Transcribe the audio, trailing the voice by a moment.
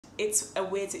it's a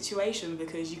weird situation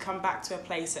because you come back to a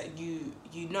place that you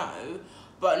know,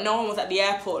 but no one was at the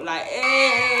airport like,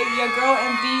 hey, your girl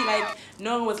MB, like,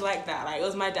 no one was like that. Like, it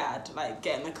was my dad, like,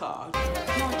 get in the car.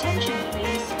 Your attention,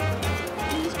 please.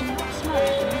 Please do not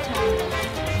smoke in the terminal.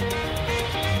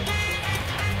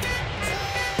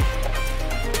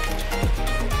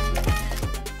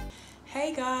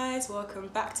 Hey guys, welcome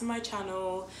back to my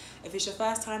channel. If it's your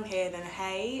first time here, then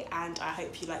hey, and I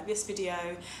hope you like this video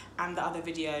and the other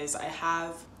videos I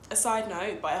have. A side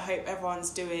note, but I hope everyone's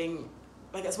doing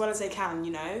like as well as they can,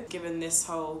 you know, given this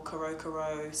whole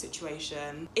koro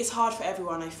situation. It's hard for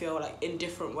everyone, I feel, like in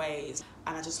different ways,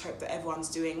 and I just hope that everyone's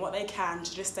doing what they can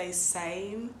to just stay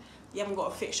sane. You haven't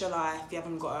got to fix your life, you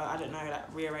haven't got to, I don't know,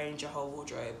 like rearrange your whole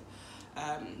wardrobe,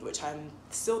 which I'm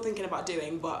still thinking about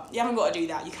doing, but you haven't got to do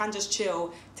that. You can just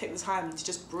chill, take the time to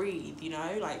just breathe, you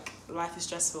know, like life is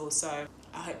stressful, so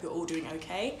I hope you're all doing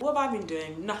okay. What have I been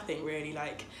doing? Nothing really,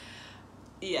 like,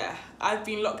 yeah, I've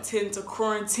been locked into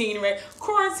quarantine, right?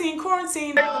 Quarantine.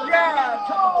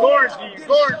 Yeah, quarantine.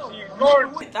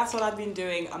 That's what I've been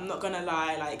doing, I'm not gonna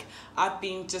lie. Like, I've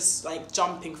been just like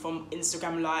jumping from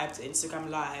Instagram Live to Instagram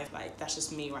Live. Like, that's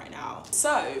just me right now.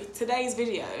 So, today's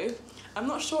video, I'm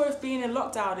not sure if being in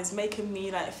lockdown is making me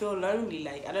like feel lonely.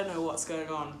 Like, I don't know what's going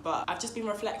on, but I've just been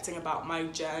reflecting about my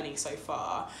journey so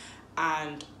far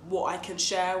and what I can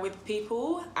share with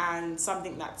people, and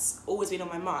something that's always been on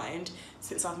my mind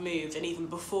since I've moved and even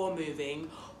before moving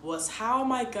was, how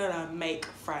am I gonna make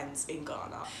friends in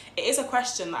Ghana? It is a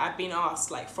question that I've been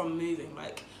asked, like, from moving,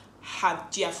 like,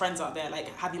 do you have friends out there? Like,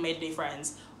 have you made any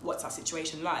friends? What's that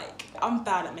situation like? I'm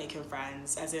bad at making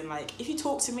friends, as in, like, if you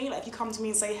talk to me, like if you come to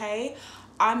me and say hey,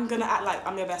 I'm gonna act like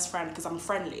I'm your best friend because I'm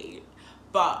friendly,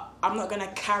 but I'm not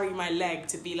gonna carry my leg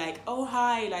to be like, oh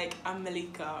hi, like, I'm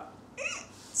Malika.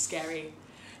 Scary.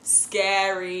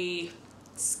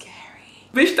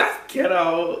 Bitch, that's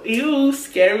ghetto. Ew,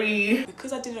 scary.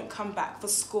 Because I didn't come back for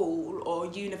school or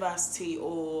university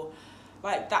or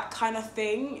like that kind of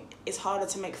thing, it's harder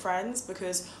to make friends,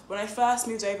 because when I first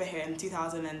moved over here in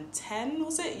 2010,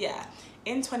 was it? Yeah.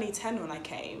 In 2010 when I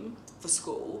came for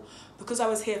school, because I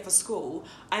was here for school,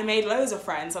 I made loads of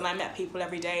friends and I met people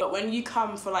every day. But when you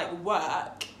come for like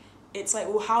work, it's like,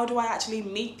 well, how do I actually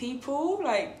meet people?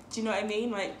 Like, do you know what I mean?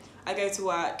 Like, I go to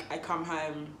work, I come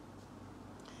home.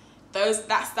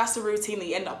 That's the routine that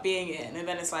you end up being in, and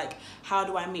then it's like, how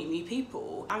do I meet new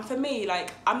people? And for me,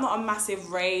 like, I'm not a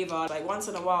massive raver. Like, once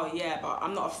in a while, yeah, but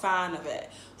I'm not a fan of it.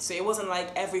 So it wasn't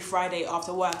like every Friday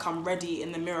after work I'm ready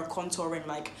in the mirror contouring,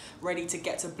 like ready to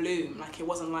get to Bloom. Like, it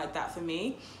wasn't like that for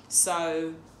me.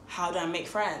 So how do I make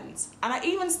friends? And I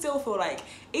even still feel like,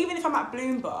 even if I'm at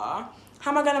Bloombar, how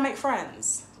am I gonna make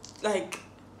friends? Like,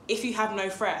 if you have no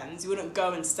friends, you wouldn't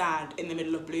go and stand in the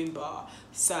middle of Bloombar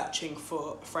searching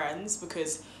for friends,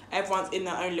 because everyone's in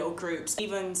their own little groups.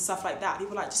 Even stuff like that,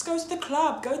 people are like, just go to the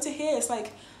club, go to here. It's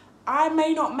like, I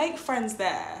may not make friends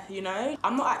there, you know?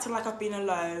 I'm not acting like I've been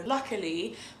alone.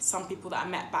 Luckily, some people that I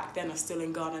met back then are still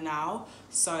in Ghana now.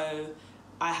 So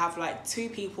I have like 2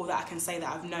 people that I can say that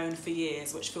I've known for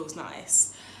years, which feels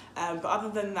nice. But other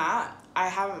than that, I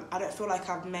don't feel like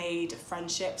I've made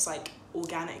friendships like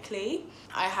organically.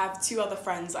 I have 2 other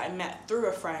friends that I met through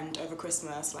a friend over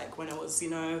Christmas, like when it was, you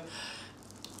know,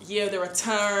 year of the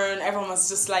return, everyone was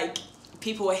just like,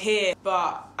 people were here.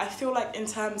 But I feel like in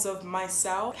terms of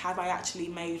myself, have I actually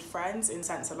made friends, in the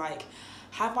sense of like,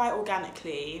 have I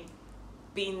organically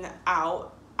been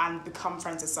out and become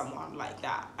friends with someone like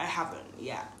that? I haven't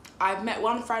yet. I've met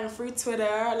one friend through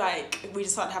Twitter, like we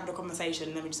just started having a conversation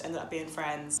and then we just ended up being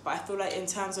friends. But I feel like in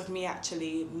terms of me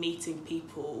actually meeting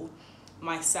people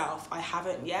myself, I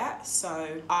haven't yet.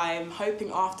 So I'm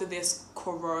hoping after this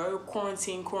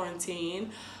quarantine,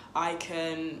 I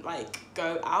can like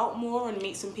go out more and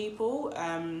meet some people.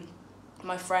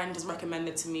 My friend has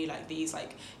recommended to me like these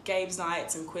like games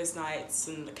nights and quiz nights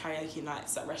and the karaoke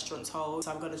nights that restaurants hold.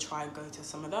 So I'm gonna try and go to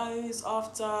some of those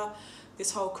after this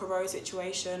whole Koro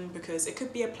situation, because it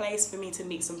could be a place for me to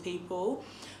meet some people,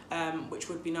 which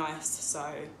would be nice. So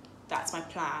that's my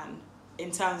plan. In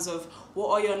terms of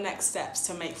what are your next steps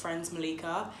to make friends,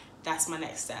 Malika, that's my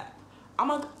next step. I'm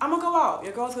gonna go out.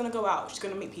 Your girl's gonna go out. She's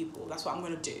gonna meet people. That's what I'm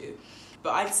gonna do.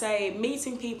 But I'd say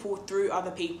meeting people through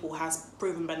other people has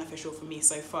proven beneficial for me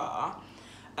so far.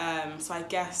 So I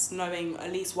guess knowing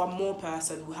at least one more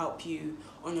person will help you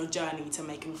on your journey to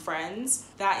making friends.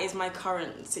 That is my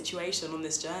current situation on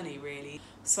this journey, really.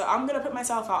 So I'm gonna put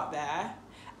myself out there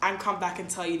and come back and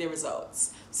tell you the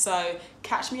results. So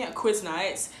catch me at quiz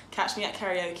nights, catch me at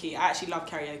karaoke. I actually love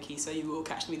karaoke, so you will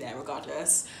catch me there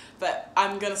regardless. But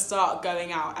I'm gonna start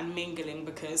going out and mingling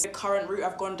because the current route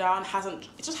I've gone down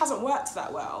just hasn't worked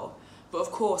that well. But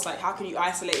of course, like, how can you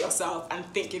isolate yourself and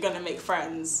think you're gonna make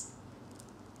friends?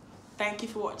 Thank you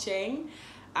for watching,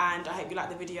 and I hope you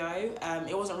liked the video.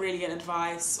 It wasn't really an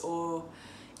advice, or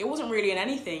it wasn't really in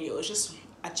anything. It was just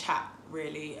a chat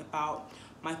really about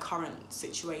my current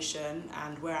situation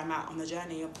and where I'm at on the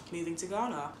journey of moving to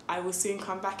Ghana. I will soon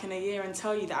come back in a year and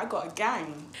tell you that I got a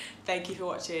gang. Thank you for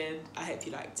watching. I hope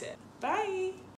you liked it. Bye.